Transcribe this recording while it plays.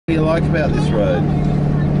do you like about this road?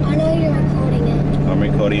 I know you're recording it. I'm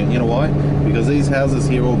recording it. You know why? Because these houses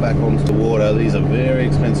here all back onto the water. These are very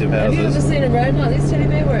expensive houses. Have you ever seen a road like this, Teddy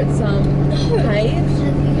Bear, where it's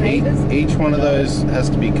paved? Each one of those has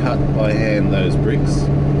to be cut by hand, those bricks.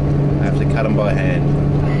 I have to cut them by hand.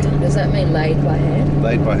 Does that mean laid by hand?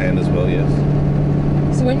 Laid by hand as well, yes.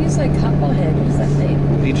 So when you say cut by hand, what does that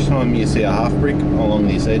mean? Each time you see a half brick along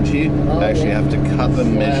this edge here, they actually have to cut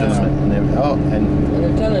them, measure them, and Well,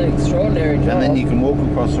 they've done an extraordinary job. and then you can walk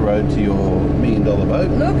across the road to your $1 million boat.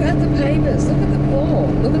 Look at the pavers, look at the floor,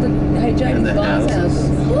 look at the And the houses.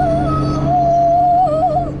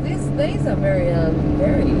 These are very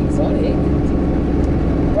exotic.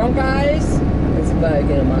 Broncos, there's a boat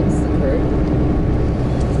in amongst the crew.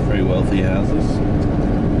 Very wealthy houses.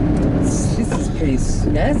 This is pretty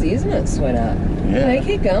snazzy, isn't it, sweetheart? Yeah. Okay,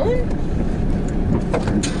 keep going.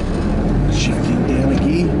 Shifting down a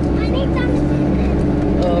gear. I need some.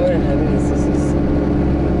 Oh, we don't have any scissors.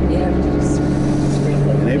 You have to just sprinkle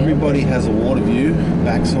it. And everybody has a water view,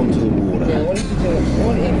 backs onto the water. Yeah, what if you do it?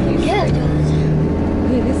 What if you... Yeah, it does.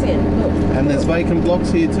 Here, this end, look. And there's vacant blocks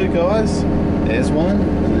here too, guys. There's one,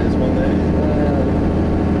 and there's one there.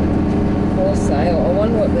 For sale. I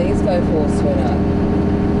wonder what these go for, sweetheart.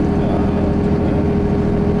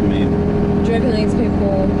 Do you reckon these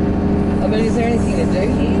people... I mean, is there anything to do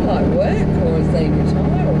here, like work, or is they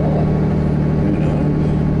retire, or what? Who knows?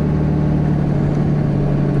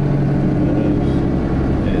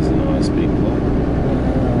 There's a nice big block.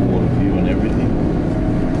 Water view and everything.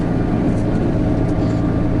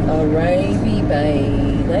 Araby Bay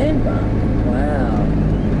Land Run. Wow.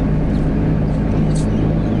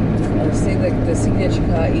 I see the signature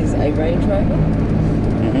car is a Range Rover.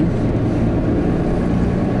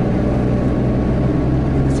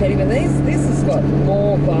 Teddy, but this has got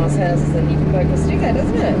more glass houses than you can poke a stick at,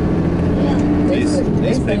 doesn't it? Yeah.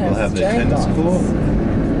 These people have their tennis court.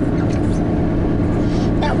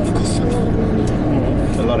 That would cost a lot of money.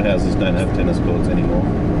 A lot of houses don't have tennis courts anymore.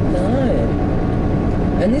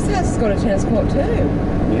 No. And this house has got a tennis court too.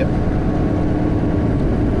 Yep.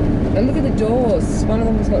 And look at the doors. One of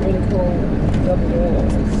them has got really cool double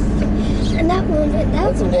doors. And that one,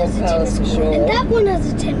 That's a one wall has a palace tennis for court. sure. And that one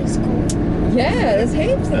has a tennis court. Yeah, there's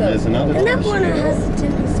heaps of And them. there's another And that tennis one court. has a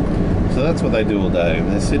tennis court. So that's what they do all day.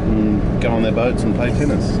 They sit and go on their boats and play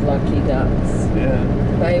tennis. Lucky ducks. Yeah.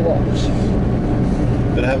 Baywatch.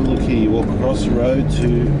 But have a look here. You walk across the road to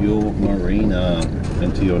your marina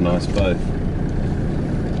and to your nice boat.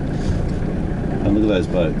 And look at those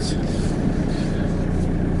boats.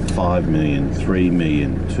 5 million, 3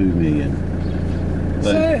 million, 2 million.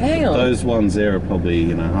 So, hang on. Those ones there are probably,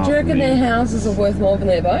 half Do you a reckon their million. houses are worth more than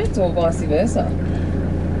their boats, or vice versa?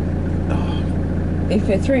 Oh, If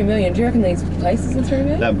they're 3 million, do you reckon these places are 3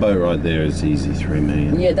 million? that boat right there is easy 3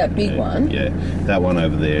 million. Yeah, that big one. Yeah, that one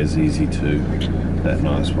over there is easy too. That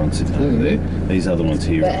nice one sitting over there. These other ones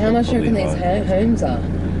here. But how much do you reckon probably these high. homes are?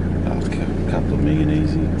 A couple of million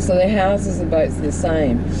easy. So their houses and boats are the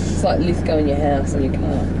same. It's like Lithgow in your house and your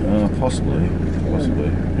car. Possibly.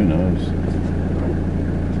 Who knows?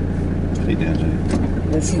 Feet down to.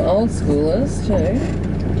 There's some old schoolers too.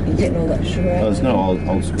 You're getting all that sugar out. Oh, there's no old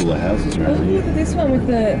schooler houses Oh, around look here. at this one with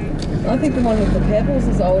the... I think the one with the pebbles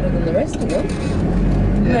is older than the rest of them.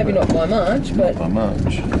 Yeah, Maybe not by much, but... by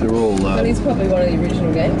much. They're all. But he's probably one of the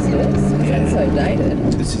original gangsters. Yeah. That's so dated.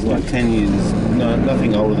 This is like 10 years. No,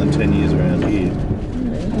 nothing older than 10 years around here.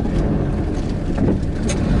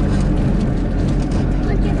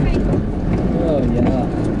 Oh, yeah.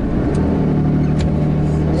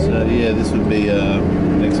 So yeah, this would be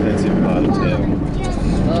an expensive part of town.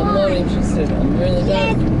 I'm not interested. I'm really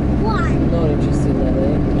not interested in that.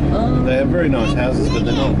 They have very nice houses, but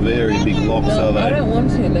they're not very big blocks, No, are they? I don't want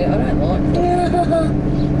to, Lee. I don't like them.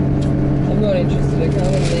 I'm not interested. I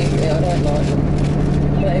can't leave me. I don't like them.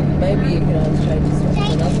 Maybe you can always change this one to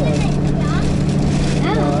another one.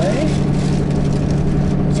 No.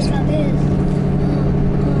 Just like this.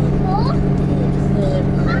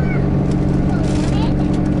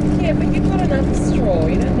 Yeah, but you've got enough straw.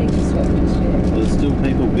 You don't need to swap it yet. There's still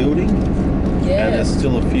people building, Yeah. and there's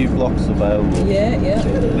still a few blocks available. Yeah.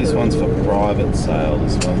 This one's for private sale,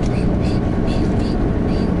 this one.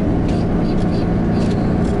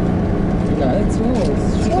 No, it's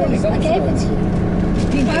yours. She's already got I gave it to you.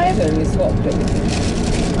 You gave it and you swapped it.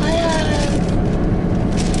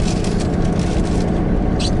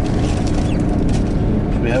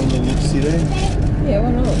 Should we have a little look-see there? Yeah,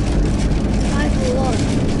 why not? I have a lot.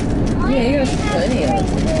 Yeah, you got plenty of it.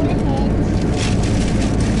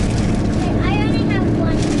 I only have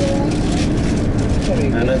one here. Probably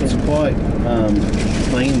And good. it's quite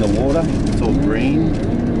clean, the water. It's all green.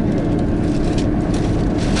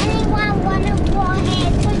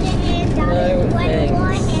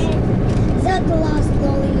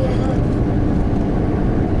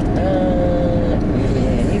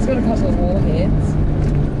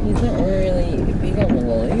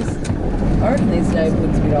 both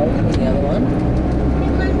looks a bit older than the other one.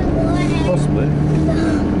 Possibly.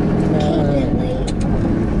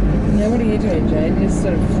 Now what are you doing, Jane? Just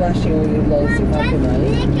sort of flashing all your loads of up in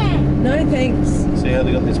there. No thanks. See how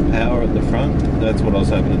they got this power at the front? That's what I was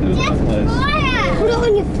hoping to do with that place. Put it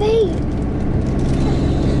on your feet.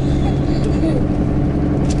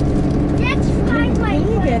 Can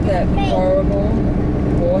you get that horrible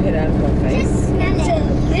warhead out of my face?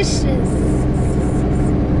 Delicious.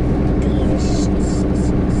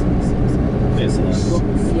 There's a nice look.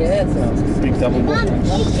 Yeah, it's nice. Big double Mum, book.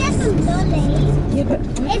 it's just a lolly. Yeah, but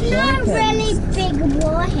It's not a really big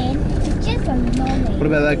warhead. It's just a lolly. What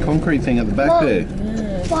about that concrete thing at the back there?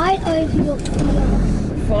 Yeah. Fight over your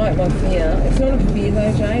fear. Fight my fear. It's not a fear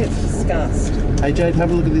though, Jade. It's disgust. Hey Jade,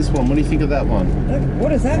 have a look at this one. What do you think of that one?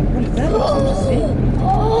 What is that? What is that? Looks interesting.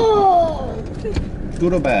 Oh,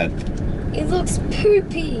 Good or bad? it looks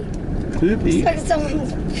poopy. Poopy. It's like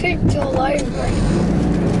someone's pooped all over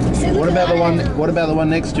it. What about the one? What about the one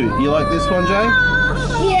next to it? You like this one, Jay?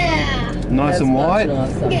 Yeah. Nice That's and much white.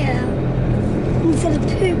 nicer. Yeah. Instead of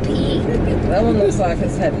poopy. That one looks like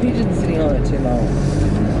it's had pigeons sitting on it too long.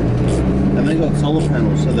 And they got solar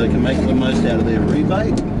panels, so they can make the most out of their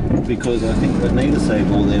rebate. Because I think they need to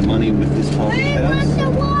save all their money with this type of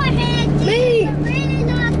house. Me.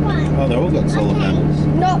 Oh, they all got solar panels.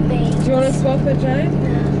 Not me. Do you want to swap it, Jane?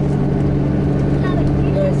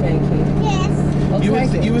 No, thank you. Yes. I'll You take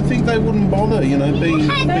would, it. you would think they wouldn't bother, you know, being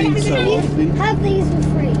so wealthy. Have these for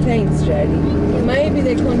free. Thanks, Jadey. Maybe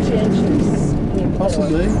they're conscientious.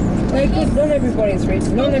 Possibly. They could, not everybody's rich.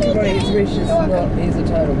 Not everybody is rich is not is a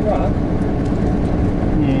total crock.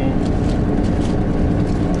 Hmm.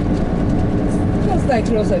 Plus, they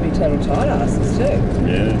could also be total tight asses too.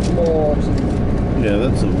 Yeah. More. Yeah,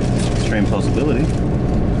 that's an extreme possibility.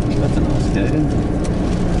 That's a nice cake.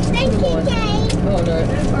 Thank you, Jane. Oh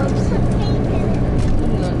no.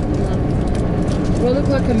 Do I look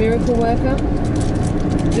like a miracle worker?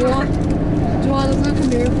 Do I? Do I look like a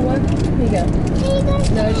miracle worker? Here you go.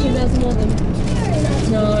 No, she doesn't want them.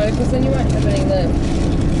 No, because then you won't have any left.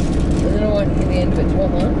 And then I won't get the end of it. Do you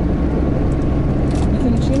want one?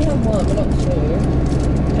 She can have one, but not two.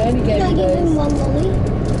 Jodie gave Can I me give him those. one lolly?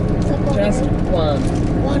 Is that one Just ring? one.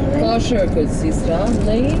 One ring? Gosh, you're a good sister.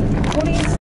 Lee, what do you